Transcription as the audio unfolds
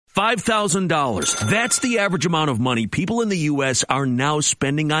$5,000. That's the average amount of money people in the U.S. are now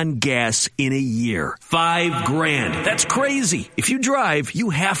spending on gas in a year. $5,000. That's crazy. If you drive, you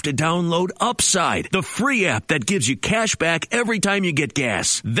have to download Upside, the free app that gives you cash back every time you get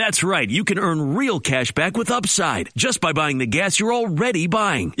gas. That's right. You can earn real cash back with Upside just by buying the gas you're already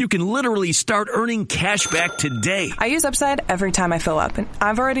buying. You can literally start earning cash back today. I use Upside every time I fill up, and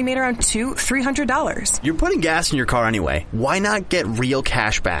I've already made around $300. You're putting gas in your car anyway. Why not get real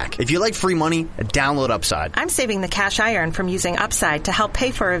cash back? If you like free money, download Upside. I'm saving the cash I earn from using Upside to help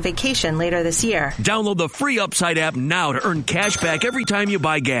pay for a vacation later this year. Download the free Upside app now to earn cash back every time you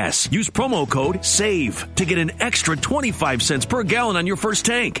buy gas. Use promo code SAVE to get an extra 25 cents per gallon on your first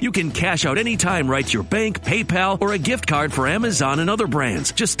tank. You can cash out anytime right to your bank, PayPal, or a gift card for Amazon and other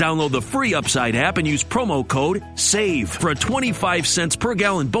brands. Just download the free Upside app and use promo code SAVE for a 25 cents per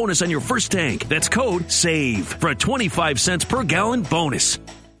gallon bonus on your first tank. That's code SAVE for a 25 cents per gallon bonus.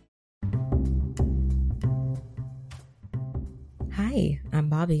 Hi, I'm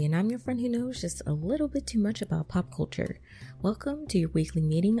Bobby, and I'm your friend who knows just a little bit too much about pop culture. Welcome to your weekly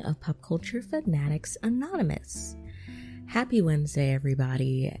meeting of Pop Culture Fanatics Anonymous. Happy Wednesday,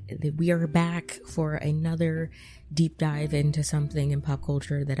 everybody. We are back for another deep dive into something in pop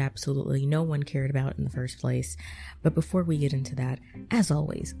culture that absolutely no one cared about in the first place. But before we get into that, as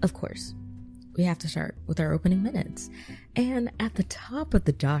always, of course, we have to start with our opening minutes. And at the top of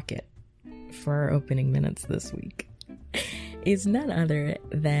the docket for our opening minutes this week is none other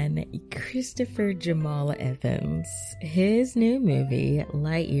than Christopher Jamal Evans. His new movie,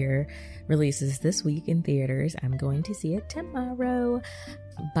 Lightyear, releases this week in theaters. I'm going to see it tomorrow.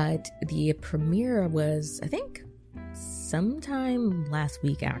 But the premiere was, I think, sometime last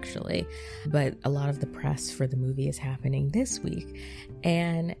week, actually. But a lot of the press for the movie is happening this week.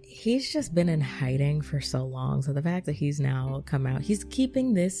 And he's just been in hiding for so long. So the fact that he's now come out, he's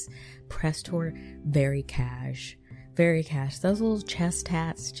keeping this press tour very cash. Very cash. Those little chest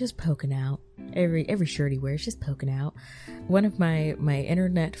tats just poking out. Every shirt he wears just poking out. One of my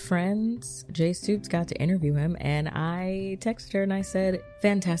internet friends, Jay Stoops, got to interview him, and I texted her and I said,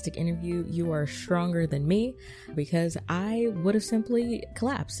 "Fantastic interview. You are stronger than me," because I would have simply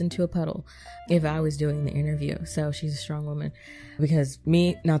collapsed into a puddle if I was doing the interview. So she's a strong woman, because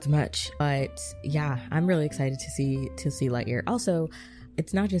me, not so much. But yeah, I'm really excited to see Lightyear. Also,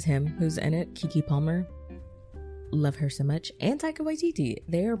 it's not just him who's in it. Keke Palmer. Love her so much. And Taika Waititi.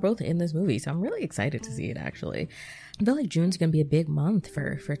 They are both in this movie, so I'm really excited to see it, actually. I feel like June's gonna be a big month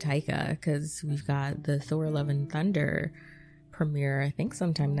for Taika, because we've got the Thor Love and Thunder premiere, I think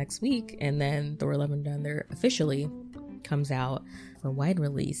sometime next week, and then Thor Love and Thunder officially comes out for wide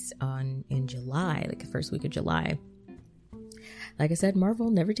release in July, like the first week of July. Like I said,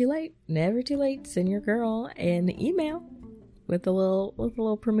 Marvel, never too late. Send your girl an email with a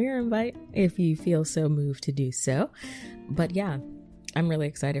little premiere invite if you feel so moved to do so. But yeah, I'm really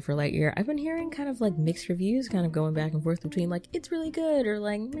excited for Lightyear. I've been hearing kind of like mixed reviews, kind of going back and forth between like it's really good or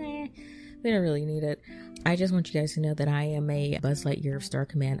like meh, they don't really need it. I just want you guys to know that I am a Buzz Lightyear Star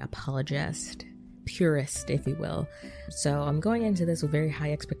Command apologist, purist, if you will. So I'm going into this with very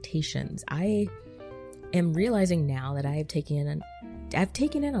high expectations. I am realizing now that I've taken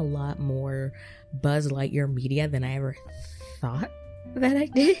in a lot more Buzz Lightyear media than I ever thought that I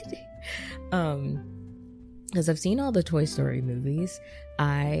did. Because I've seen all the Toy Story movies.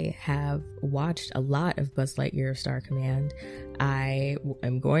 I have watched a lot of Buzz Lightyear Star Command. I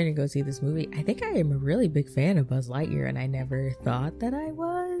am going to go see this movie. I think I am a really big fan of Buzz Lightyear, and I never thought that I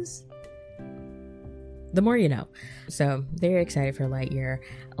was. The more you know. So, very excited for Lightyear.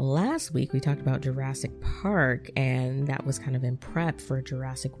 Last week, we talked about Jurassic Park, and that was kind of in prep for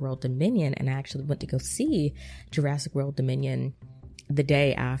Jurassic World Dominion, and I actually went to go see Jurassic World Dominion the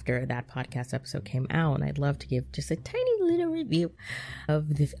day after that podcast episode came out, and I'd love to give just a tiny little review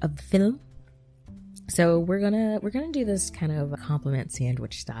of the film. So we're gonna do this kind of compliment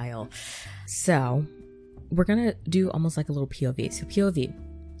sandwich style. So we're gonna do almost like a little POV. So POV,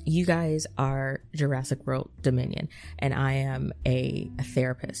 you guys are Jurassic World Dominion, and I am a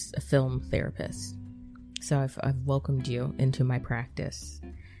therapist, a film therapist. So I've welcomed you into my practice,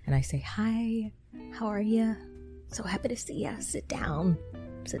 and I say, "Hi, how are you? So happy to see you. Sit down.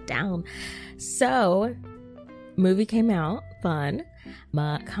 So, movie came out, fun.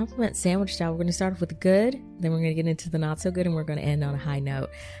 My compliment sandwich style, we're going to start off with the good, then we're going to get into the not so good, and we're going to end on a high note.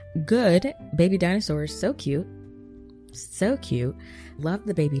 Good, baby dinosaurs, so cute. So cute. Love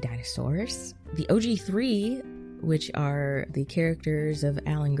the baby dinosaurs. The OG3, which are the characters of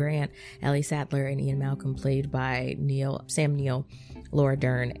Alan Grant, Ellie Sattler, and Ian Malcolm, played by Sam Neill, Laura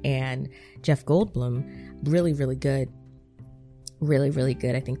Dern, and Jeff Goldblum. Really, really good. really, really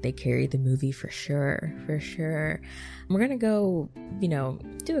good. I think they carried the movie for sure. We're gonna go,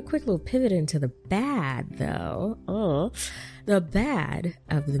 do a quick little pivot into the bad, though. The bad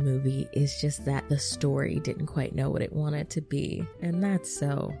of the movie is just that the story didn't quite know what it wanted to be, and that's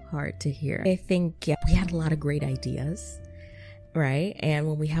so hard to hear. I think we had a lot of great ideas, right? And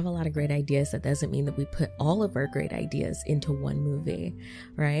when we have a lot of great ideas, that doesn't mean that we put all of our great ideas into one movie,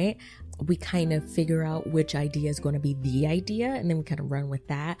 right? We kind of figure out which idea is going to be the idea, and then we kind of run with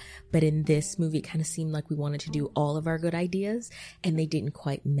that. But in this movie, it kind of seemed like we wanted to do all of our good ideas, and they didn't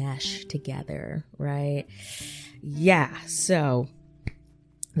quite mesh together, right? Yeah, so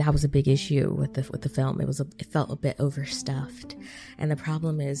that was a big issue with the film. It felt a bit overstuffed. And the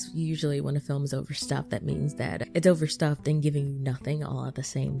problem is, usually when a film is overstuffed, that means that it's overstuffed and giving you nothing all at the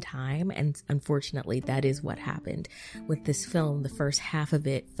same time. And unfortunately, that is what happened with this film. The first half of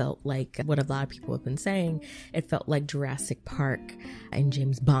it felt like what a lot of people have been saying. It felt like Jurassic Park and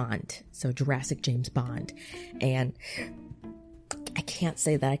James Bond. So Jurassic James Bond. And I can't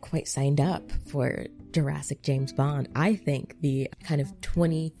say that I quite signed up for Jurassic James Bond. I think the kind of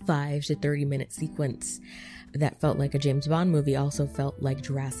 25 to 30 minute sequence that felt like a James Bond movie also felt like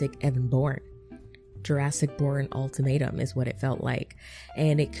Jurassic Evan Bourne. Jurassic Bourne Ultimatum is what it felt like.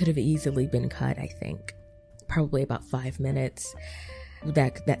 And it could have easily been cut, I think. Probably about 5 minutes.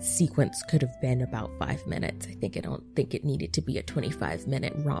 That sequence could have been about 5 minutes. I don't think it needed to be a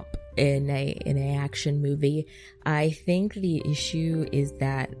 25-minute romp in an action movie. I think the issue is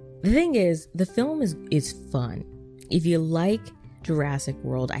that the thing is, the film is fun. If you like Jurassic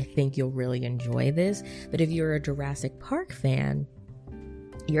World, I think you'll really enjoy this. But if you're a Jurassic Park fan,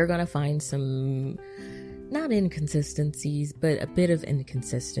 you're gonna find some, not inconsistencies, but a bit of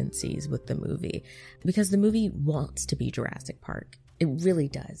inconsistencies with the movie. Because the movie wants to be Jurassic Park. It really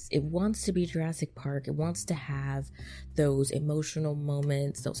does. It wants to be Jurassic Park. It wants to have those emotional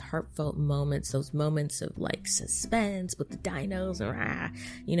moments, those heartfelt moments, those moments of like suspense with the dinos,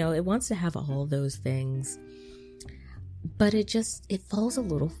 it wants to have all those things. But it falls a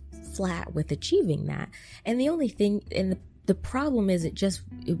little flat with achieving that. And the only thing, and the problem is it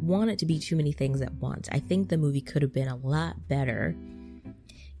wanted to be too many things at once. I think the movie could have been a lot better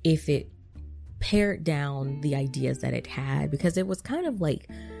if it pared down the ideas that it had, because it was kind of like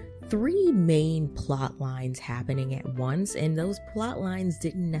 3 main plot lines happening at once, and those plot lines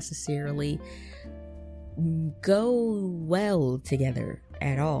didn't necessarily go well together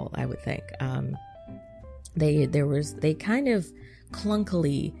at all, I would think. They kind of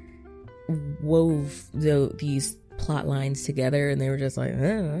clunkily wove these plot lines together, and they were just like,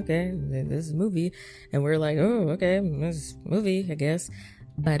 oh, okay, this is a movie, and we're like, oh, okay, this is a movie, I guess.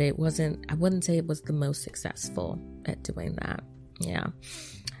 But I wouldn't say it was the most successful at doing that. Yeah.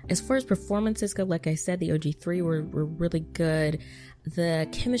 As far as performances go, like I said, the OG3 were really good. The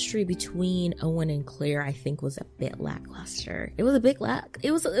chemistry between Owen and Claire, I think, was a bit lackluster. It was a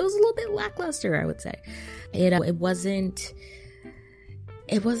little bit lackluster, I would say. It wasn't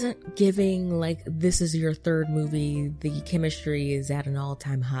giving like, this is your third movie, the chemistry is at an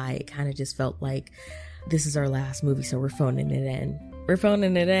all-time high. It kind of just felt like, this is our last movie, so we're phoning it in. We're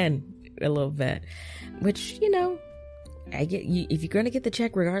phoning it in a little bit, which, I get you. If you're going to get the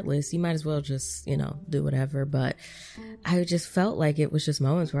check regardless, you might as well just, do whatever. But I just felt like it was just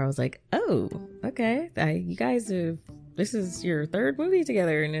moments where I was like, oh, okay, you guys this is your third movie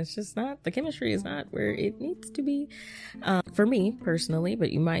together, and it's just not, the chemistry is not where it needs to be, for me personally.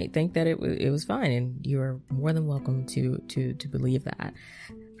 But you might think that it was fine, and you're more than welcome to believe that.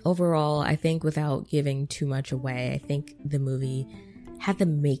 Overall, I think without giving too much away, I think the movie had the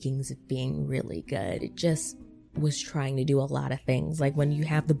makings of being really good. It just was trying to do a lot of things. Like when you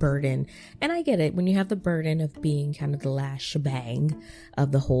have the burden, and I get it, when you have the burden of being kind of the last shebang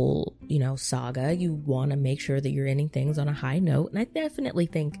of the whole, saga, you want to make sure that you're ending things on a high note. And I definitely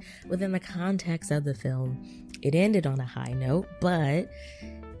think within the context of the film, it ended on a high note, but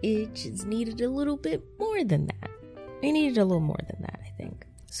it just needed a little bit more than that. It needed a little more than that, I think.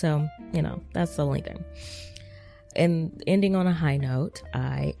 So, that's the only thing. And ending on a high note,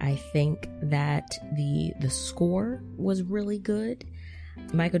 I think that the score was really good.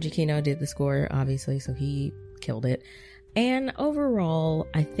 Michael Giacchino did the score, obviously, so he killed it. And overall,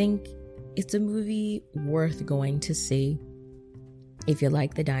 I think it's a movie worth going to see. If you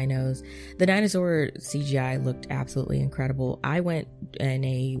like the dinos, the dinosaur CGI looked absolutely incredible. I went in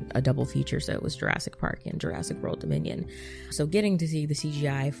a double feature, so it was Jurassic Park and Jurassic World Dominion. So getting to see the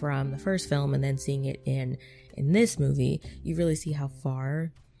CGI from the first film and then seeing it in this movie, you really see how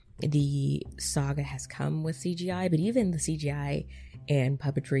far the saga has come with CGI. But even the CGI and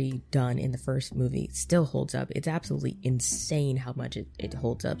puppetry done in the first movie still holds up. It's absolutely insane how much it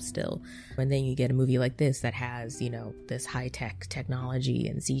holds up still. And then you get a movie like this that has, you know, this high-tech technology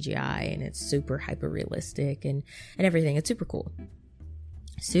and CGI, and it's super hyper-realistic and everything. It's super cool.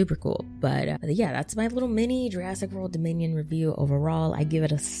 Super cool. But yeah, that's my little mini Jurassic World Dominion review. Overall, I give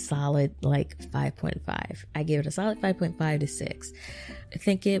it a solid 5.5. I give it a solid 5.5 to 6. I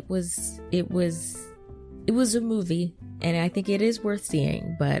think it was a movie, and I think it is worth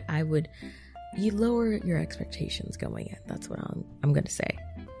seeing, but you lower your expectations going in. That's what I'm going to say.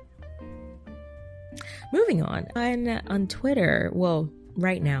 Moving on Twitter, well,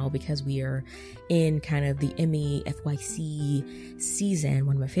 right now, because we are in kind of the Emmy FYC season,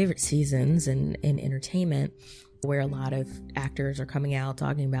 one of my favorite seasons in entertainment, where a lot of actors are coming out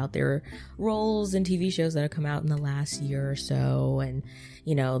talking about their roles in TV shows that have come out in the last year or so, and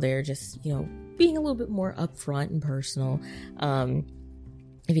you know, they're just, you know, being a little bit more upfront and personal.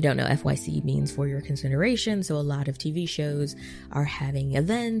 If you don't know, FYC means for your consideration. So a lot of TV shows are having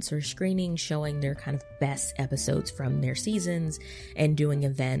events or screenings showing their kind of best episodes from their seasons, and doing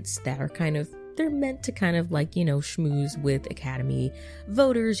events that are they're meant to kind of schmooze with Academy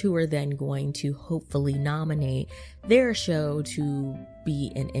voters, who are then going to hopefully nominate their show to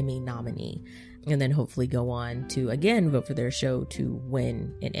be an Emmy nominee, and then hopefully go on to again vote for their show to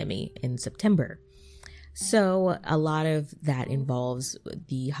win an Emmy in September. So a lot of that involves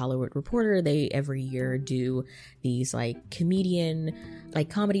the Hollywood Reporter. They every year do these comedy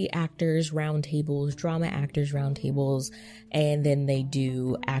actors roundtables, drama actors roundtables, and then they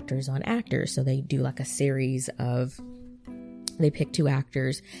do actors on actors. So they do a series of, they pick 2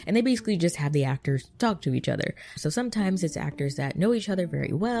 actors and they basically just have the actors talk to each other. So sometimes it's actors that know each other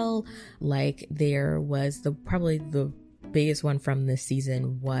very well. Like there was probably the biggest one from this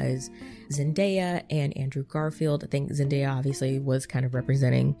season was Zendaya and Andrew Garfield. I think Zendaya obviously was kind of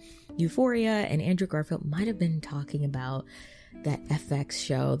representing Euphoria, and Andrew Garfield might have been talking about that FX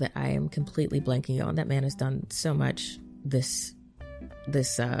show that I am completely blanking on. That man has done so much this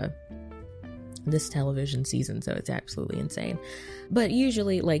television season, so it's absolutely insane. But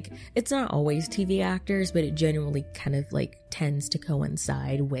usually, it's not always TV actors, but it generally kind of tends to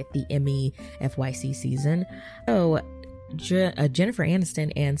coincide with the Emmy FYC season. So Jennifer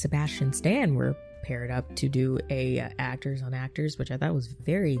Aniston and Sebastian Stan were paired up to do a actors on actors, which I thought was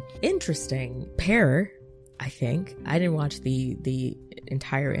very interesting pair. I think I didn't watch the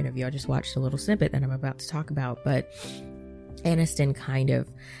entire interview. I just watched a little snippet that I'm about to talk about. But Aniston kind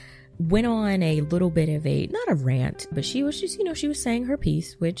of went on a little bit of not a rant, but she was just, she was saying her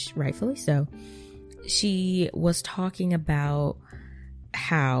piece, which rightfully so. She was talking about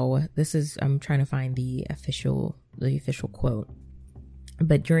how I'm trying to find the official quote,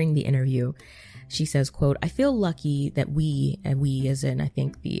 but during the interview she says, quote, "I feel lucky that we as in I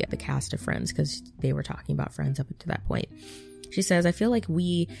think the cast of Friends, because they were talking about Friends up to that point." She says, "I feel like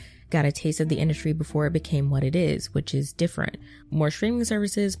we got a taste of the industry before it became what it is, which is different. More streaming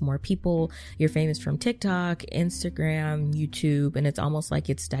services, more people. You're famous from TikTok, Instagram, YouTube, and it's almost like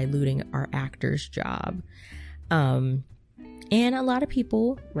it's diluting our actors' job." And a lot of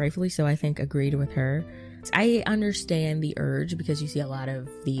people, rightfully so, I think, agreed with her. I understand the urge, because you see a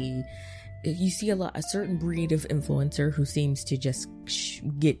certain breed of influencer who seems to just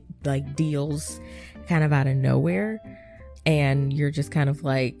get deals kind of out of nowhere, and you're just kind of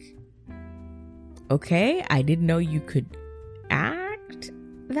okay, I didn't know you could act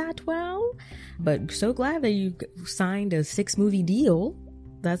that well, but so glad that you signed a 6-movie deal.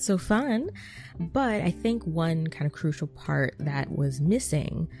 That's so fun. But I think one kind of crucial part that was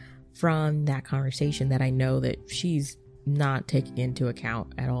missing from that conversation, that I know that she's not taking into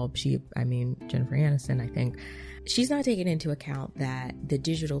account at all. Jennifer Aniston, I think she's not taking into account that the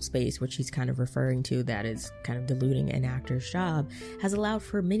digital space, which she's kind of referring to, that is kind of diluting an actor's job, has allowed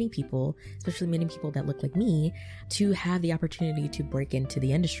for many people, especially many people that look like me, to have the opportunity to break into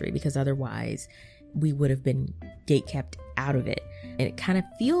the industry, because otherwise we would have been gatekept out of it. And it kind of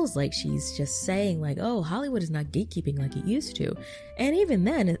feels like she's just saying oh, Hollywood is not gatekeeping like it used to. And even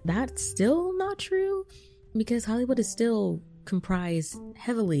then, that's still not true, because Hollywood is still comprised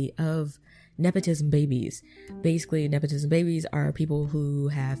heavily of nepotism babies. Basically, nepotism babies are people who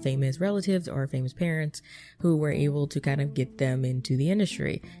have famous relatives or famous parents who were able to kind of get them into the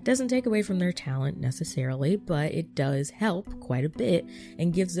industry. It doesn't take away from their talent necessarily, but it does help quite a bit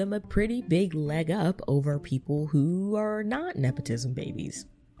and gives them a pretty big leg up over people who are not nepotism babies,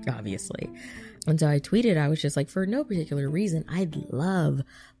 obviously. And so I tweeted, I was just for no particular reason, I'd love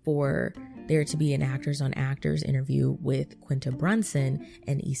for there to be an actors on actors interview with Quinta Brunson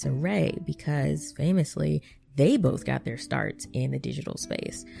and Issa Rae, because famously they both got their starts in the digital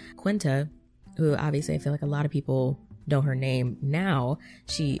space. Quinta, who obviously I feel like a lot of people know her name now,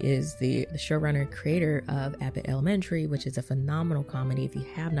 she is the showrunner creator of Abbott Elementary, which is a phenomenal comedy. If you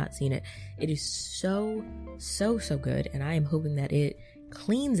have not seen it, it is so good, and I am hoping that it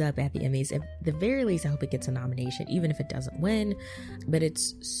cleans up at the Emmys. At the very least, I hope it gets a nomination, even if it doesn't win. But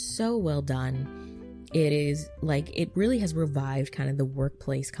it's so well done. It is like, it really has revived kind of the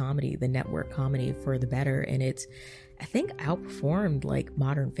workplace comedy, the network comedy for the better, and it's, I think, outperformed like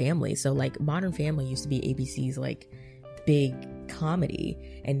Modern Family. So like Modern Family used to be ABC's like big comedy,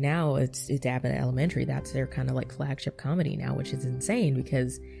 and now it's Abbott Elementary. That's their kind of like flagship comedy now, which is insane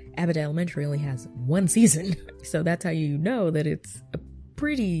because Abbott Elementary only has one season. So that's how you know that it's a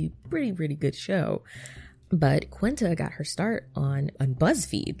pretty good show. But Quinta got her start on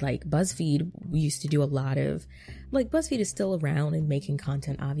BuzzFeed. Like BuzzFeed used to do a lot of, like, BuzzFeed is still around and making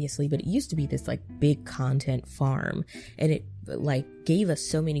content, obviously, but it used to be this like big content farm, and it like gave us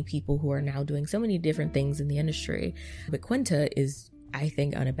so many people who are now doing so many different things in the industry. But Quinta is, I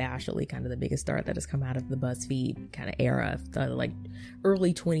think, unabashedly kind of the biggest star that has come out of the BuzzFeed kind of era, the like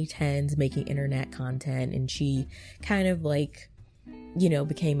early 2010s, making internet content. And she kind of like, you know,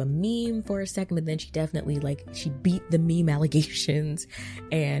 became a meme for a second, but then she definitely like, she beat the meme allegations,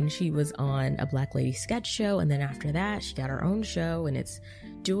 and she was on a Black Lady sketch show, and then after that she got her own show, and it's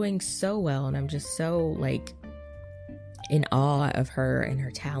doing so well, and I'm just so like in awe of her and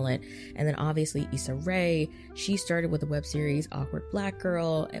her talent. And then obviously Issa Rae, she started with the web series Awkward Black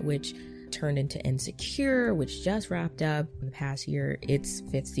Girl, which turned into Insecure, which just wrapped up in the past year its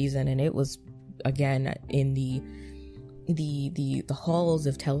 5th season, and it was again in the halls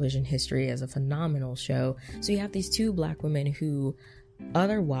of television history as a phenomenal show. So you have these two Black women who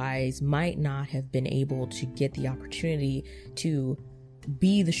otherwise might not have been able to get the opportunity to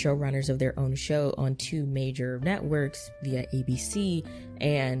be the showrunners of their own show on two major networks via ABC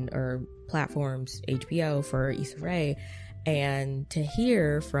or platforms, HBO for Issa Rae. And to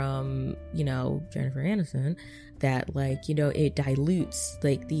hear from, you know, Jennifer Aniston that, like, you know, it dilutes,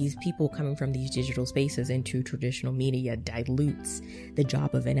 like, these people coming from these digital spaces into traditional media dilutes the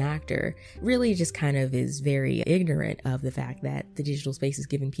job of an actor, really just kind of is very ignorant of the fact that the digital space is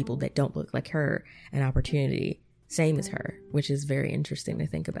giving people that don't look like her an opportunity, same as her, which is very interesting to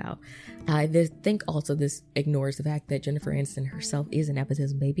think about. I think also this ignores the fact that Jennifer Aniston herself is a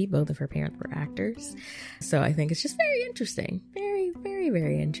nepotism baby. Both of her parents were actors. So I think it's just very interesting.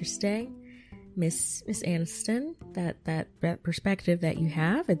 Very interesting. Miss Aniston, that perspective that you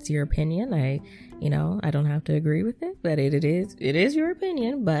have, it's your opinion. I don't have to agree with it, but it is your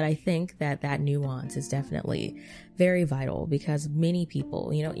opinion. But I think that nuance is definitely very vital, because many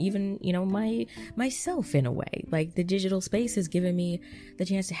people, even myself in a way, like the digital space has given me the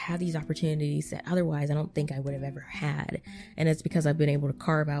chance to have these opportunities that otherwise I don't think I would have ever had. And it's because I've been able to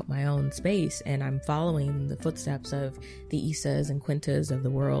carve out my own space, and I'm following the footsteps of the Issas and Quintas of the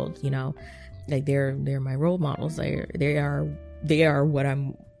world. Like they're my role models. They are what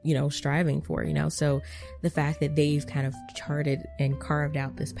I'm striving for. So the fact that they've kind of charted and carved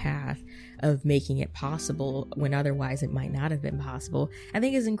out this path of making it possible when otherwise it might not have been possible, I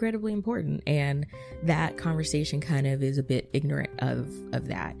think is incredibly important. And that conversation kind of is a bit ignorant of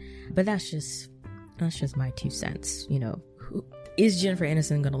that. But that's just my 2 cents. Is Jennifer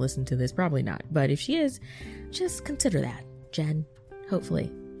Aniston going to listen to this? Probably not. But if she is, just consider that, Jen.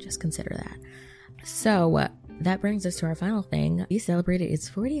 Hopefully, just consider that. So that brings us to our final thing. We celebrated its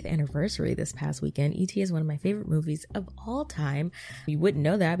 40th anniversary this past weekend. E.T. is one of my favorite movies of all time. You wouldn't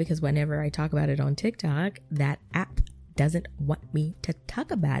know that because whenever I talk about it on TikTok, that app doesn't want me to talk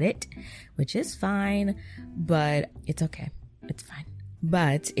about it, which is fine, but it's okay. It's fine.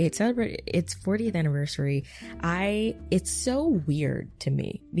 But it celebrated its 40th anniversary. It's so weird to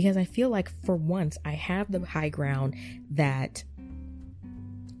me because I feel like for once I have the high ground that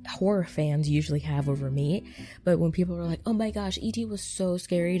horror fans usually have over me. But when people are like, oh my gosh, E.T. was so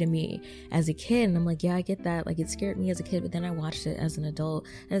scary to me as a kid, and I'm like, yeah, I get that, like it scared me as a kid, but then I watched it as an adult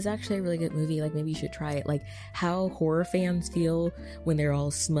and it's actually a really good movie, like maybe you should try it. Like how horror fans feel when they're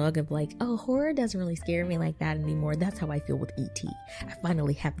all smug of like, oh, horror doesn't really scare me like that anymore. That's how I feel with E.T. I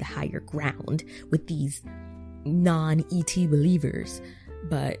finally have the higher ground with these non-E.T. believers.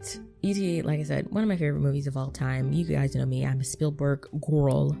 But E.T., like I said, one of my favorite movies of all time. You guys know me, I'm a Spielberg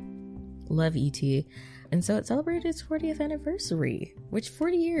girl. Love E.T. And so it celebrated its 40th anniversary, which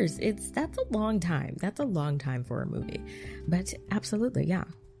 40 years, that's a long time. That's a long time for a movie. But absolutely, yeah.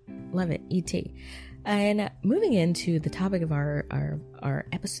 Love it, E.T. And moving into the topic of our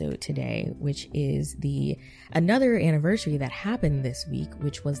episode today, which is another anniversary that happened this week,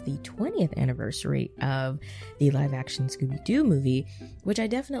 which was the 20th anniversary of the live action Scooby-Doo movie, which I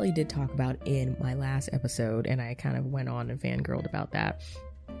definitely did talk about in my last episode, and I kind of went on and fangirled about that.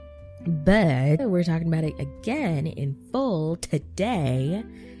 But we're talking about it again in full today,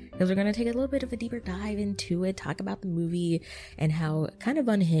 because we're going to take a little bit of a deeper dive into it, talk about the movie and how kind of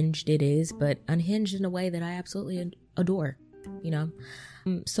unhinged it is, but unhinged in a way that I absolutely adore, you know?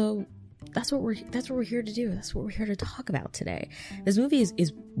 So that's what we're here to do. That's what we're here to talk about today. This movie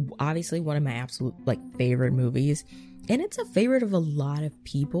is obviously one of my absolute favorite movies, and it's a favorite of a lot of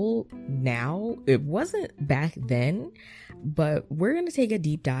people now. It wasn't back then, but we're going to take a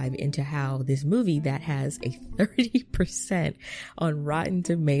deep dive into how this movie that has a 30% on Rotten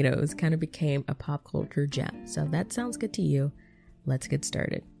Tomatoes kind of became a pop culture gem. So if that sounds good to you, let's get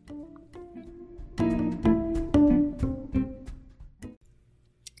started.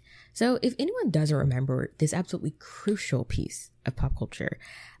 So if anyone doesn't remember this absolutely crucial piece of pop culture,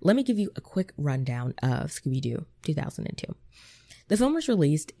 let me give you a quick rundown of Scooby-Doo 2002. The film was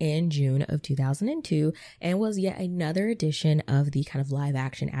released in June of 2002 and was yet another edition of the kind of live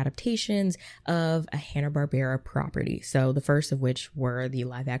action adaptations of a Hanna-Barbera property. So the first of which were the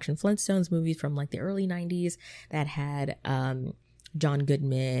live action Flintstones movies from the early 90s that had John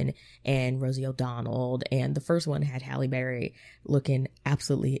Goodman and Rosie O'Donnell, and the first one had Halle Berry looking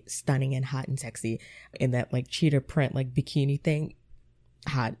absolutely stunning and hot and sexy in that cheetah print bikini thing.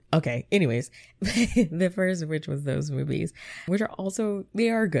 Hot. Okay. Anyways, the first of which was those movies, which they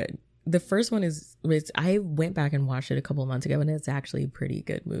are good. The first one I went back and watched it a couple of months ago, and it's actually a pretty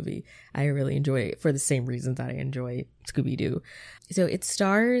good movie. I really enjoy it for the same reasons that I enjoy Scooby-Doo. So it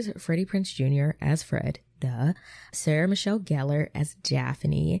stars Freddie Prinze Jr. as Fred, Sarah Michelle Gellar as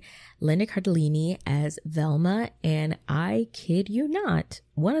Daphne, Linda Cardellini as Velma, and I kid you not,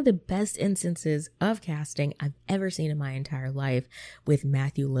 one of the best instances of casting I've ever seen in my entire life, with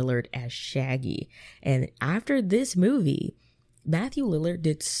Matthew Lillard as Shaggy. And after this movie, Matthew Lillard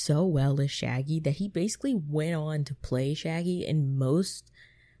did so well as Shaggy that he basically went on to play Shaggy in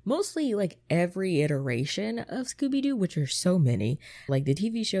mostly every iteration of Scooby-Doo, which are so many, the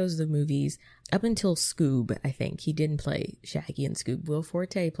TV shows, the movies, up until Scoob. I think he didn't play Shaggy and Scoob. Will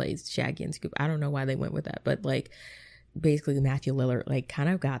Forte plays Shaggy and Scoob. I don't know why they went with that, but basically Matthew Lillard kind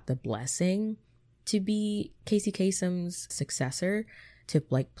of got the blessing to be Casey Kasem's successor to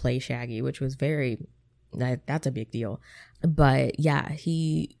play Shaggy, which was that's a big deal. But yeah,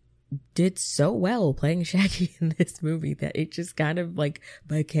 he did so well playing Shaggy in this movie that it just kind of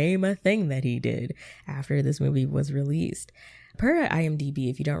became a thing that he did after this movie was released. Per IMDb,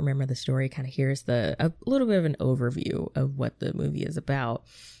 if you don't remember the story, kind of here's a little bit of an overview of what the movie is about.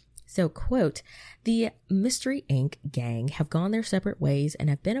 So, quote, "The Mystery Inc. gang have gone their separate ways and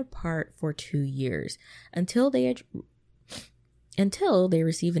have been apart for 2 years until they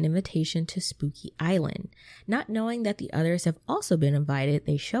receive an invitation to Spooky Island. Not knowing that the others have also been invited,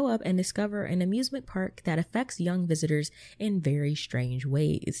 they show up and discover an amusement park that affects young visitors in very strange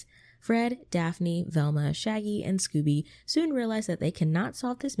ways. Fred, Daphne, Velma, Shaggy, and Scooby soon realize that they cannot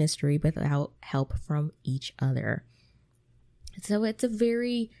solve this mystery without help from each other." So it's a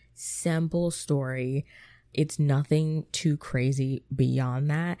very simple story. It's nothing too crazy beyond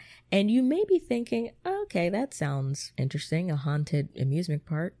that. And you may be thinking, okay, that sounds interesting. A haunted amusement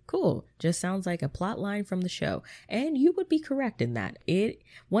park. Cool. Just sounds like a plot line from the show. And you would be correct in that.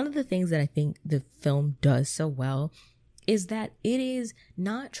 One of the things that I think the film does so well is that it is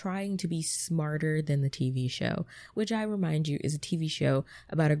not trying to be smarter than the TV show, which I remind you is a TV show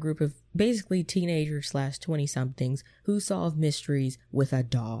about a group of basically teenagers / 20-somethings who solve mysteries with a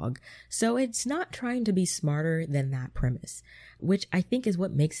dog. So it's not trying to be smarter than that premise, which I think is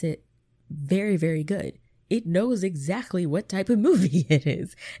what makes it very, very good. It knows exactly what type of movie it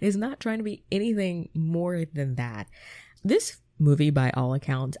is. It's not trying to be anything more than that. This movie, by all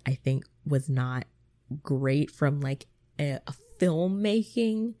accounts, I think was not great from a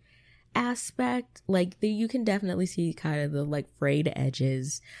filmmaking aspect. You can definitely see kind of the frayed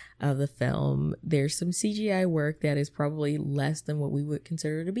edges of the film. There's some CGI work that is probably less than what we would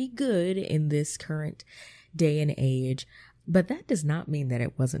consider to be good in this current day and age, but that does not mean that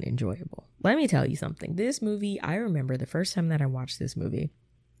it wasn't enjoyable. Let me tell you something. This movie, I remember the first time that I watched this movie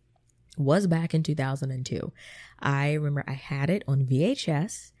was back in 2002. I remember I had it on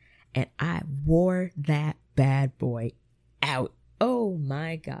VHS and I wore that bad boy out. Oh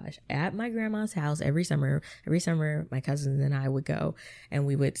my gosh. At my grandma's house every summer, my cousins and I would go and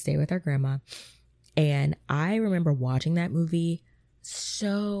we would stay with our grandma. And I remember watching that movie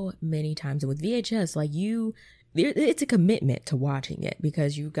so many times. And with VHS, like it's a commitment to watching it,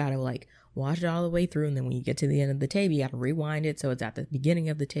 because you gotta like watch it all the way through, and then when you get to the end of the tape, you gotta rewind it so it's at the beginning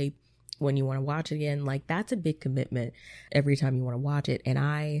of the tape when you want to watch it again. Like, that's a big commitment every time you want to watch it. And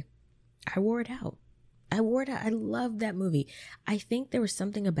I wore it out. I loved that movie. I think there was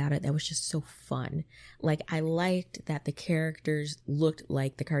something about it that was just so fun. Like, I liked that the characters looked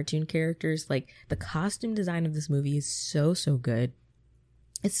like the cartoon characters. Like, the costume design of this movie is so good.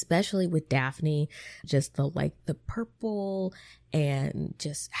 Especially with Daphne, just the purple, and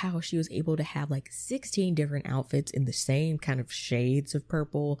just how she was able to have like 16 different outfits in the same kind of shades of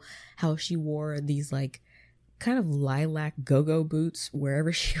purple. How she wore these like kind of lilac go-go boots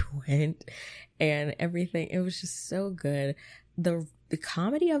wherever she went, and everything. It was just so good. The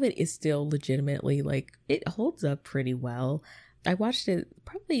comedy of it is still legitimately, like, it holds up pretty well. I watched it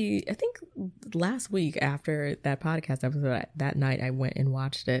probably, I think, last week after that podcast episode. That night I went and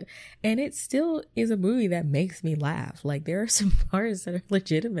watched it, and it still is a movie that makes me laugh. Like, there are some parts that are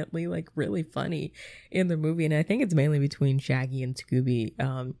legitimately like really funny in the movie, and I think it's mainly between Shaggy and Scooby.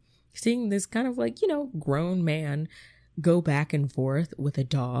 Seeing this kind of like, grown man go back and forth with a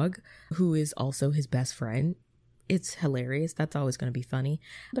dog who is also his best friend. It's hilarious. That's always going to be funny.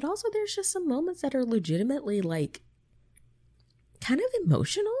 But also there's just some moments that are legitimately like kind of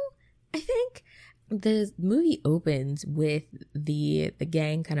emotional. I think the movie opens with the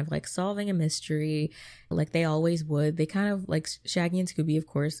gang kind of like solving a mystery like they always would. They kind of like, Shaggy and Scooby, of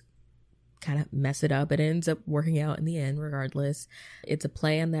course, kind of mess it up. It ends up working out in the end regardless. It's a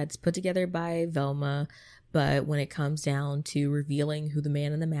plan that's put together by Velma, but when it comes down to revealing who the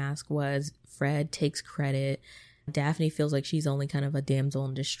man in the mask was, Fred takes credit. Daphne feels like she's only kind of a damsel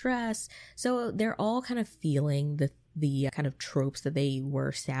in distress. So they're all kind of feeling the kind of tropes that they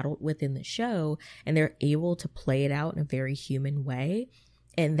were saddled with in the show, and they're able to play it out in a very human way.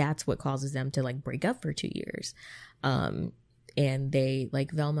 And that's what causes them to like break up for 2 years. And they,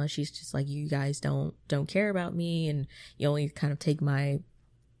 like, Velma, she's just like, you guys don't care about me, and you only kind of take my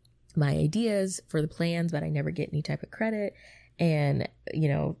ideas for the plans, but I never get any type of credit. And,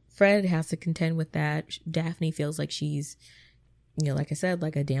 Fred has to contend with that. Daphne feels like she's, like I said,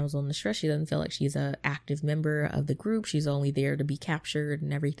 like a damsel in distress. She doesn't feel like she's an active member of the group. She's only there to be captured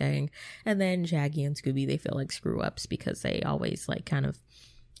and everything. And then Shaggy and Scooby, they feel like screw ups because they always like kind of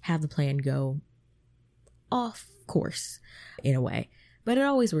have the plan go off course in a way, but it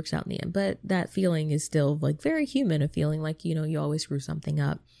always works out in the end. But that feeling is still like very human, of feeling like, you always screw something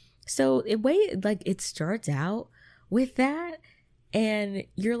up. So it starts out with that, and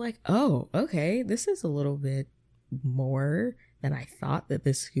you're like, oh, okay, this is a little bit more than I thought that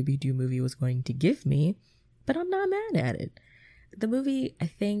this Scooby-Doo movie was going to give me, but I'm not mad at it. The movie, I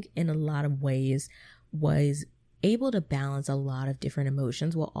think, in a lot of ways was able to balance a lot of different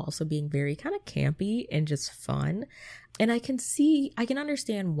emotions while also being very kind of campy and just fun. And I can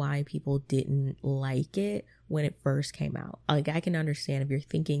understand why people didn't like it when it first came out. Like, I can understand if you're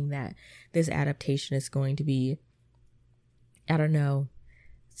thinking that this adaptation is going to be, I don't know,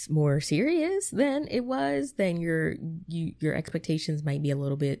 it's more serious than it was, then your expectations might be a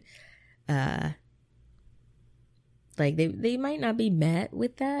little bit like they might not be met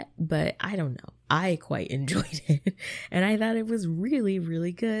with that. But I don't know, I quite enjoyed it, and I thought it was really,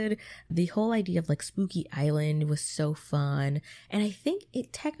 really good. The whole idea of like Spooky Island was so fun, and I think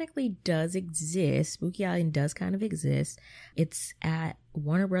it technically does exist. Spooky Island does kind of exist. It's at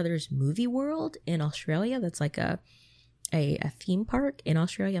Warner Brothers Movie World in Australia. That's like a theme park in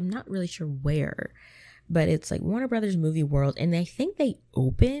Australia. I'm not really sure where, but it's like Warner Brothers Movie World, and I think they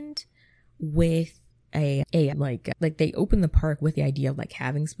opened with they opened the park with the idea of like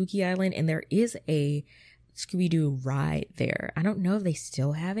having Spooky Island, and there is a Scooby-Doo ride there. I don't know if they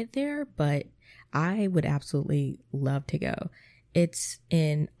still have it there, but I would absolutely love to go. It's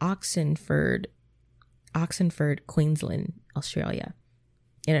in Oxenford, Queensland, Australia.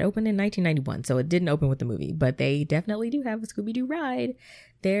 And it opened in 1991, so it didn't open with the movie, but they definitely do have a Scooby-Doo ride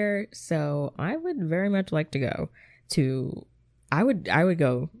there. So I would very much like to go to, I would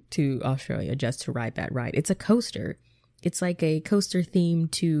go to Australia just to ride that ride. It's a coaster. It's like a coaster theme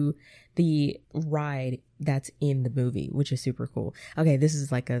to the ride that's in the movie, which is super cool. Okay, this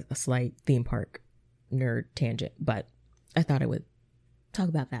is like a slight theme park nerd tangent, but I thought I would talk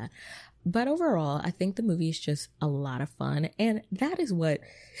about that. But overall, I think the movie is just a lot of fun. And that is one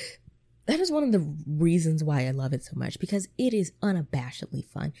of the reasons why I love it so much, because it is unabashedly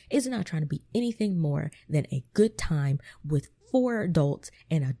fun. It's not trying to be anything more than a good time with 4 adults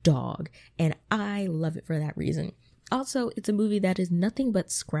and a dog. And I love it for that reason. Also, it's a movie that is nothing but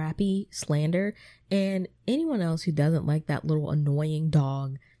Scrappy slander, and anyone else who doesn't like that little annoying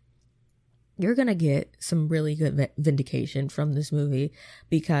dog, you're gonna get some really good vindication from this movie,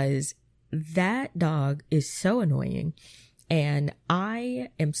 because that dog is so annoying. And I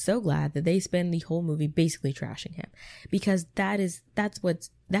am so glad that they spend the whole movie basically trashing him, because that's what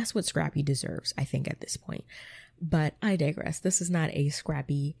Scrappy deserves, I think, at this point. But I digress. This is not a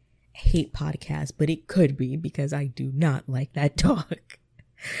Scrappy hate podcast, but it could be, because I do not like that dog.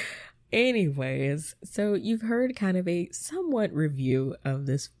 Anyways, so you've heard kind of a somewhat review of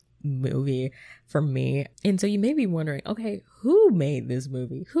this movie from me, and so you may be wondering, okay, who made this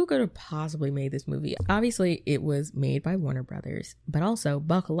movie? Who could have possibly made this movie? Obviously it was made by Warner Brothers, but also,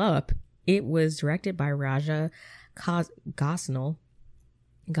 buckle up, it was directed by Raja Gosnell.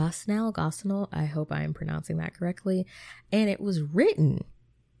 I hope I am pronouncing that correctly. And it was written,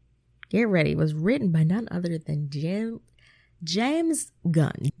 get ready, it was written by none other than James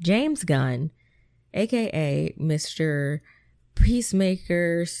Gunn, aka Mr.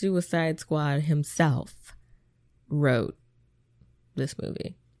 Peacemaker Suicide Squad himself, wrote this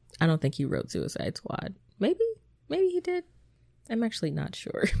movie. I don't think he wrote Suicide Squad. Maybe he did. I'm actually not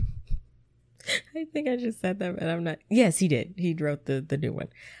sure. I think I just said that, but I'm not. Yes, he did. He wrote the new one,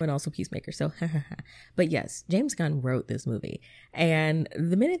 and also Peacemaker. So, but yes, James Gunn wrote this movie, and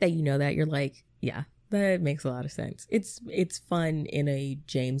the minute that you know that, you're like, yeah, that makes a lot of sense. It's fun in a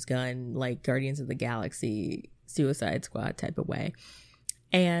James Gunn, like Guardians of the Galaxy, Suicide Squad type of way.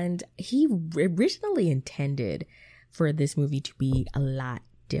 And he originally intended for this movie to be a lot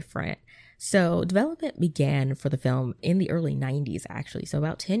different. So development began for the film in the early 90s, actually. So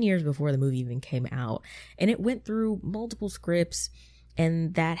about 10 years before the movie even came out. And it went through multiple scripts,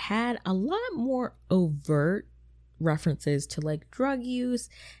 and that had a lot more overt references to like drug use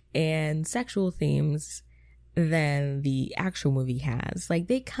and sexual themes than the actual movie has. Like,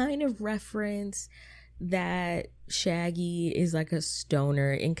 they kind of reference that Shaggy is like a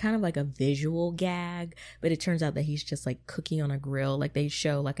stoner in kind of like a visual gag, but it turns out that he's just like cooking on a grill. Like, they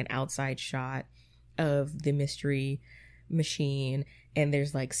show like an outside shot of the mystery machine, and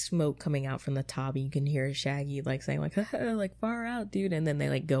there's like smoke coming out from the top, and you can hear Shaggy like saying like, like, far out, dude. And then they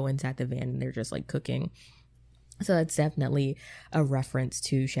like go inside the van and they're just like cooking. So that's definitely a reference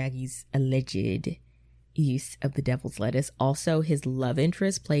to Shaggy's alleged use of the devil's lettuce. Also, his love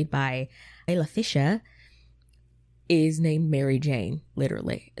interest, played by Ayla Fisher, is named Mary Jane,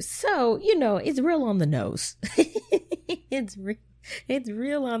 literally. So, you know, it's real on the nose. It's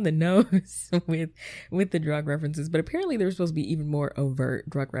real on the nose with the drug references. But apparently there's supposed to be even more overt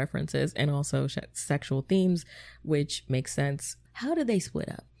drug references and also sexual themes, which makes sense. How do they split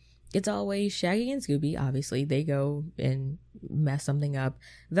up? It's always Shaggy and Scooby. Obviously, they go and mess something up.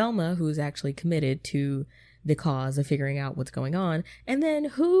 Velma, who's actually committed to the cause of figuring out what's going on. And then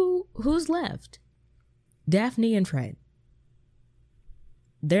who's left? Daphne and Fred.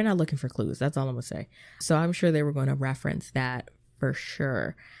 They're not looking for clues. That's all I'm going to say. So I'm sure they were going to reference that for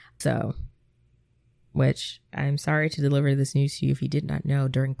sure. So, which I'm sorry to deliver this news to you if you did not know,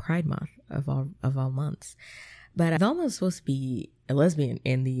 during Pride Month of all months. But Velma was supposed to be a lesbian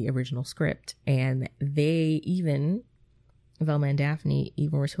in the original script. And Velma and Daphne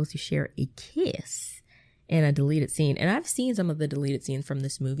even were supposed to share a kiss in a deleted scene. And I've seen some of the deleted scenes from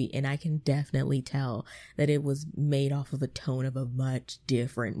this movie, and I can definitely tell that it was made off of a tone of a much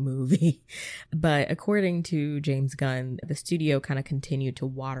different movie. But according to James Gunn, the studio kind of continued to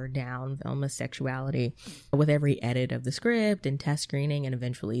water down Velma's sexuality with every edit of the script and test screening. And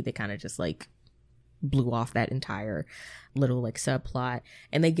eventually they kind of just like blew off that entire little like subplot,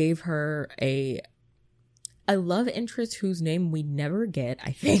 and they gave her a love interest whose name we never get,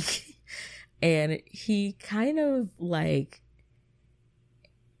 I think. And he kind of like,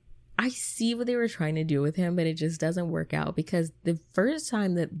 I see what they were trying to do with him, but it just doesn't work out, because the first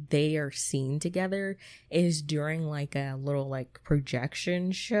time that they are seen together is during like a little like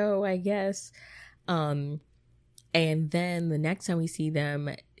projection show, I guess. And then the next time we see them,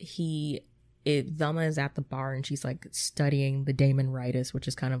 Velma is at the bar and she's like studying the Damon-ritis, which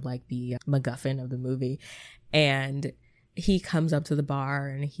is kind of like the MacGuffin of the movie. And he comes up to the bar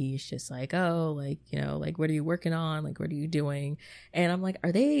and he's just like, oh, like, you know, like, what are you working on? Like, what are you doing? And I'm like,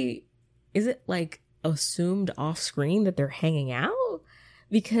 is it like assumed off screen that they're hanging out?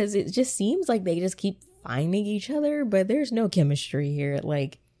 Because it just seems like they just keep finding each other, but there's no chemistry here.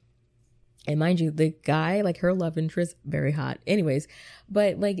 Like, and mind you, the guy, like her love interest, very hot. Anyways,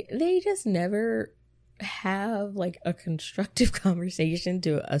 but like they just never have like a constructive conversation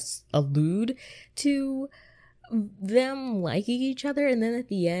to allude to them liking each other, and then at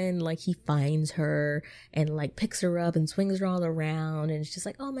the end, like, he finds her and like picks her up and swings her all around, and it's just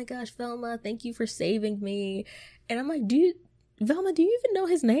like, oh my gosh, Velma, thank you for saving me. And I'm like, Velma, do you even know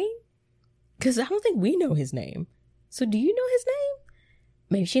his name? Because I don't think we know his name. So do you know his name?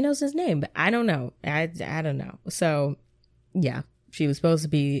 Maybe she knows his name, but I don't know. I don't know. So yeah, she was supposed to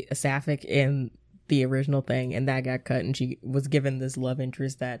be a sapphic in the original thing, and that got cut, and she was given this love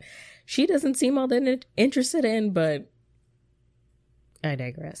interest that she doesn't seem all that interested in, but I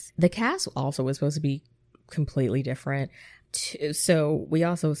digress. The cast also was supposed to be completely different. So we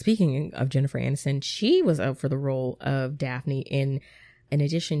also, speaking of Jennifer Aniston, she was up for the role of Daphne in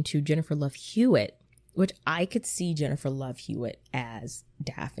addition to Jennifer Love Hewitt, which I could see Jennifer Love Hewitt as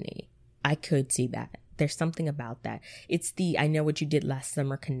Daphne. I could see that. There's something about that. It's the I Know What You Did Last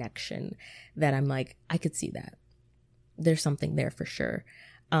Summer connection that I'm like, I could see that. There's something there for sure.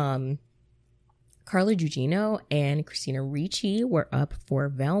 Carla Gugino and Christina Ricci were up for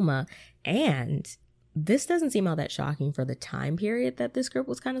Velma, and this doesn't seem all that shocking for the time period that this script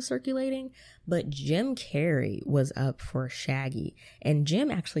was kind of circulating, but Jim Carrey was up for Shaggy, and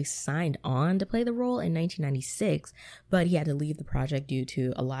Jim actually signed on to play the role in 1996, but he had to leave the project due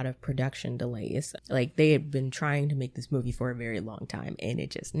to a lot of production delays. Like, they had been trying to make this movie for a very long time, and it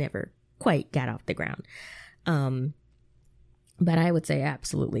just never quite got off the ground. But I would say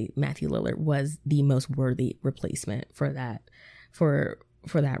absolutely Matthew Lillard was the most worthy replacement for that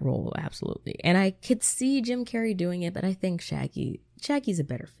role, absolutely. And I could see Jim Carrey doing it, but I think Shaggy's a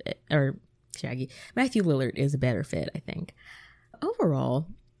better fit. Matthew Lillard is a better fit, I think. Overall,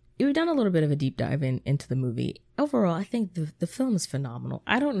 we've done a little bit of a deep dive into the movie. Overall, I think the film is phenomenal.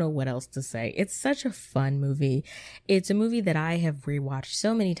 I don't know what else to say. It's such a fun movie. It's a movie that I have rewatched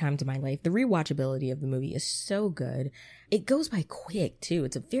so many times in my life. The rewatchability of the movie is so good. It goes by quick, too.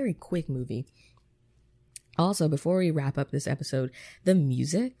 It's a very quick movie. Also, before we wrap up this episode, the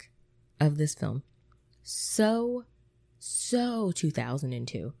music of this film, so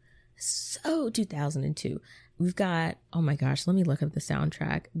 2002. So 2002. We've got, oh my gosh, let me look up the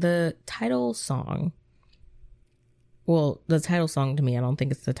soundtrack. The title song, well, the title song to me, I don't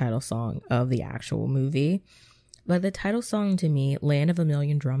think it's the title song of the actual movie, but the title song to me, Land of a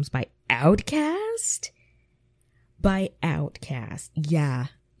Million Drums by Outkast.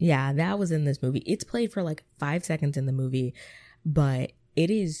 Yeah, that was in this movie. It's played for like 5 seconds in the movie, but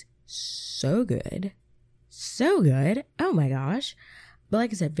it is so good. So good. Oh my gosh. But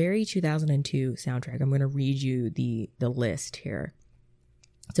like I said, very 2002 soundtrack. I'm going to read you the list here.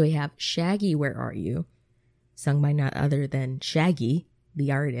 So we have Shaggy, Where Are You? Sung by not other than Shaggy,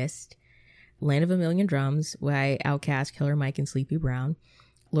 the artist. Land of a Million Drums by Outkast, Killer Mike, and Sleepy Brown.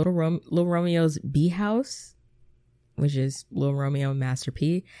 Little Romeo's Bee House, which is Lil Romeo and Master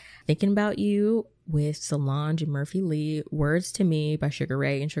P. Thinking About You with Solange and Murphy Lee. Words to Me by Sugar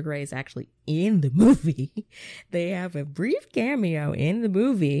Ray, and Sugar Ray is actually in the movie. They have a brief cameo in the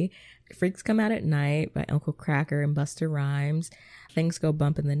movie. Freaks Come Out at Night by Uncle Kracker and Busta Rhymes. Things Go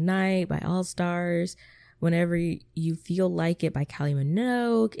Bump in the Night by All Stars. Whenever You Feel Like It by Kylie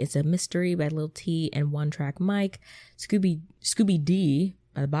Minogue. It's a Mystery by Lil T and One Track Mike. Scooby D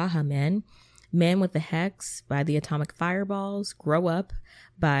by the Baha Men. Man with the Hex by the Atomic Fireballs. Grow Up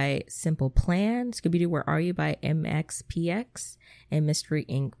by Simple Plan. Scooby-Doo, Where Are You by MXPX. And Mystery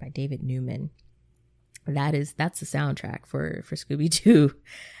Inc. by David Newman. That's the soundtrack for Scooby-Doo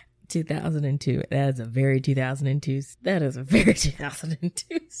 2002. That is a very 2002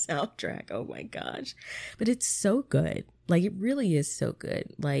 soundtrack. Oh my gosh. But it's so good. Like, it really is so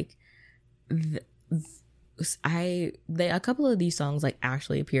good. Like, a couple of these songs like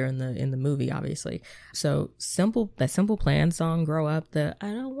actually appear in the movie, obviously. So that Simple Plan song, Grow Up, the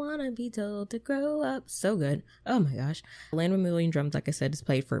I Don't Wanna Be Told to Grow Up, so good. Oh my gosh. Land of a Million Drums, like I said, is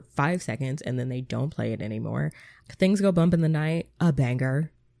played for 5 seconds and then they don't play it anymore. Things Go Bump in the Night, a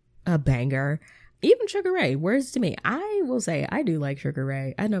banger. Even Sugar Ray, Words to Me. I will say I do like Sugar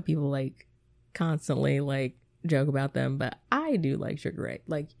Ray. I know people like constantly like joke about them, but I do like Sugar Ray.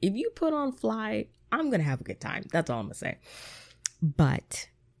 Like, if you put on Fly, I'm gonna have a good time. That's all I'm gonna say. But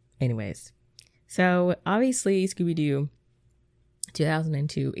anyways, so obviously Scooby-Doo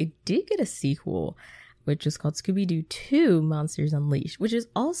 2002, it did get a sequel, which is called Scooby-Doo 2 Monsters Unleashed, which is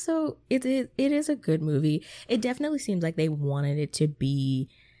also, it is a good movie. It definitely seems like they wanted it to be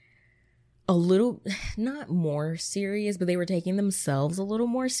a little, not more serious, but they were taking themselves a little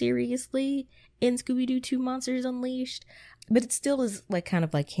more seriously in Scooby-Doo 2 Monsters Unleashed. But it still is like kind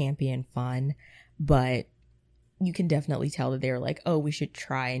of like campy and fun. But you can definitely tell that they were like, oh, we should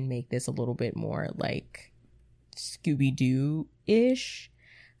try and make this a little bit more like Scooby-Doo-ish.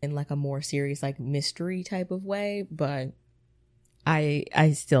 in like a more serious like mystery type of way, but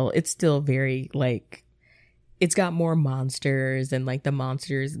it's still very like, it's got more monsters, and like the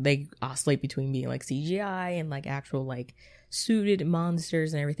monsters, they oscillate between being like CGI and like actual like suited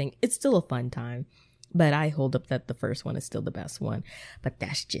monsters and everything. It's still a fun time, but I hold up that the first one is still the best one, but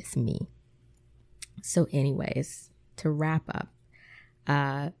that's just me. So anyways, to wrap up,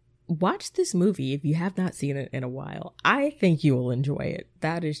 watch this movie if you have not seen it in a while. I think you will enjoy it.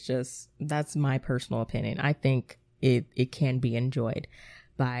 That's my personal opinion. I think it can be enjoyed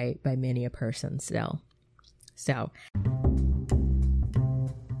by many a person still. So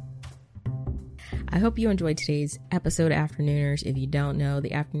I hope you enjoyed today's episode, Afternooners. If you don't know, the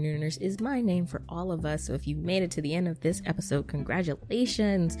Afternooners is my name for all of us. So if you made it to the end of this episode,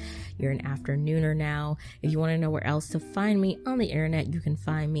 congratulations. You're an Afternooner now. If you want to know where else to find me on the internet, you can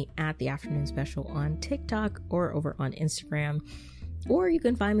find me at The Afternoon Special on TikTok or over on Instagram. Or you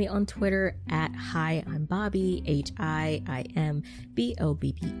can find me on Twitter at Hi, I'm Bobby, HIIMBOBBI.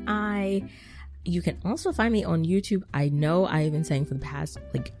 You can also find me on YouTube. I know I've been saying for the past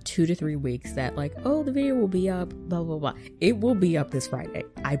like 2 to 3 weeks that like, oh, the video will be up, blah, blah, blah. It will be up this Friday.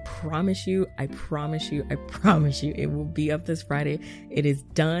 I promise you, it will be up this Friday. It is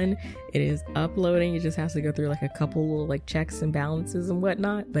done. It is uploading. It just has to go through like a couple little like checks and balances and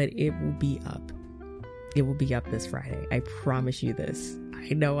whatnot, but it will be up. It will be up this Friday. I promise you this. I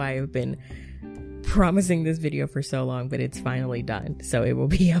know I have been promising this video for so long, but it's finally done. So it will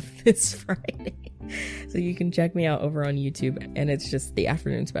be up this Friday. So you can check me out over on YouTube, and it's just The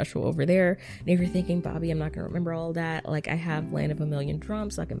Afternoon Special over there. And if you're thinking, Bobby, I'm not going to remember all that, like I have Land of a Million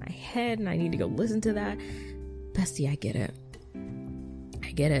Drums stuck in my head and I need to go listen to that. Bestie, I get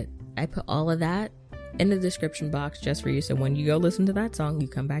it. I put all of that in the description box just for you. So when you go listen to that song, you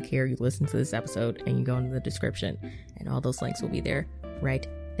come back here, you listen to this episode, and you go into the description, and all those links will be there, right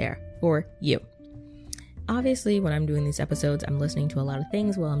there for you. Obviously, when I'm doing these episodes, I'm listening to a lot of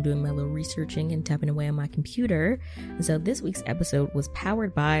things while I'm doing my little researching and tapping away on my computer. And so this week's episode was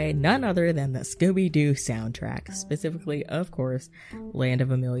powered by none other than the Scooby-Doo soundtrack. Specifically, of course, Land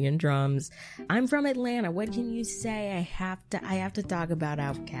of a Million Drums. I'm from Atlanta. What can you say? I have to talk about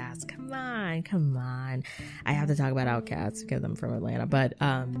Outkast. Come on. I have to talk about Outkast because I'm from Atlanta. But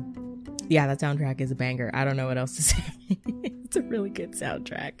yeah, that soundtrack is a banger. I don't know what else to say. It's a really good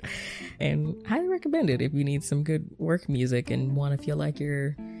soundtrack, and highly recommend it if you need some good work music and want to feel like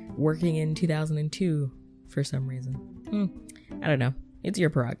you're working in 2002 for some reason. I don't know. It's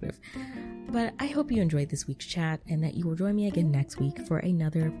your prerogative. But I hope you enjoyed this week's chat and that you will join me again next week for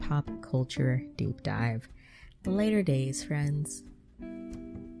another pop culture deep dive. Later days, friends.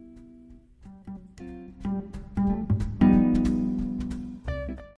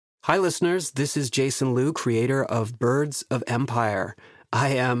 Hi, listeners. This is Jason Liu, creator of Birds of Empire. I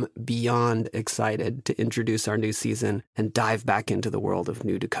am beyond excited to introduce our new season and dive back into the world of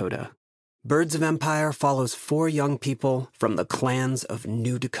New Dakota. Birds of Empire follows 4 young people from the clans of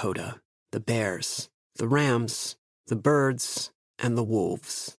New Dakota: the Bears, the Rams, the Birds, and the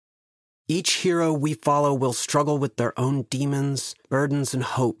Wolves. Each hero we follow will struggle with their own demons, burdens, and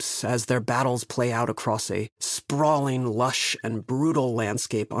hopes as their battles play out across a sprawling, lush, and brutal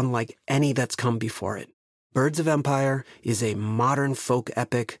landscape unlike any that's come before it. Birds of Empire is a modern folk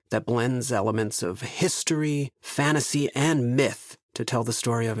epic that blends elements of history, fantasy, and myth to tell the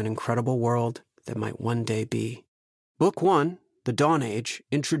story of an incredible world that might one day be. Book 1, The Dawn Age,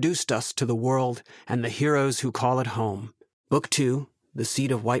 introduced us to the world and the heroes who call it home. Book 2, The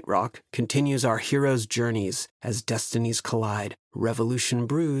Seed of White Rock, continues our heroes' journeys as destinies collide, revolution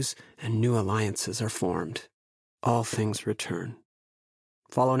brews, and new alliances are formed. All things return.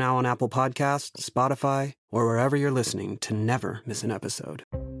 Follow now on Apple Podcasts, Spotify, or wherever you're listening to never miss an episode.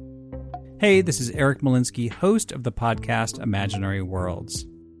 Hey, this is Eric Malinsky, host of the podcast Imaginary Worlds.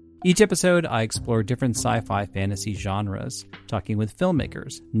 Each episode, I explore different sci-fi fantasy genres, talking with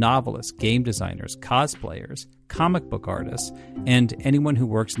filmmakers, novelists, game designers, cosplayers, comic book artists, and anyone who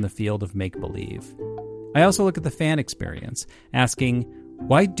works in the field of make-believe. I also look at the fan experience, asking,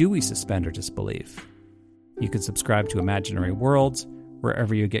 why do we suspend our disbelief? You can subscribe to Imaginary Worlds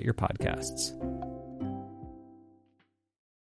wherever you get your podcasts.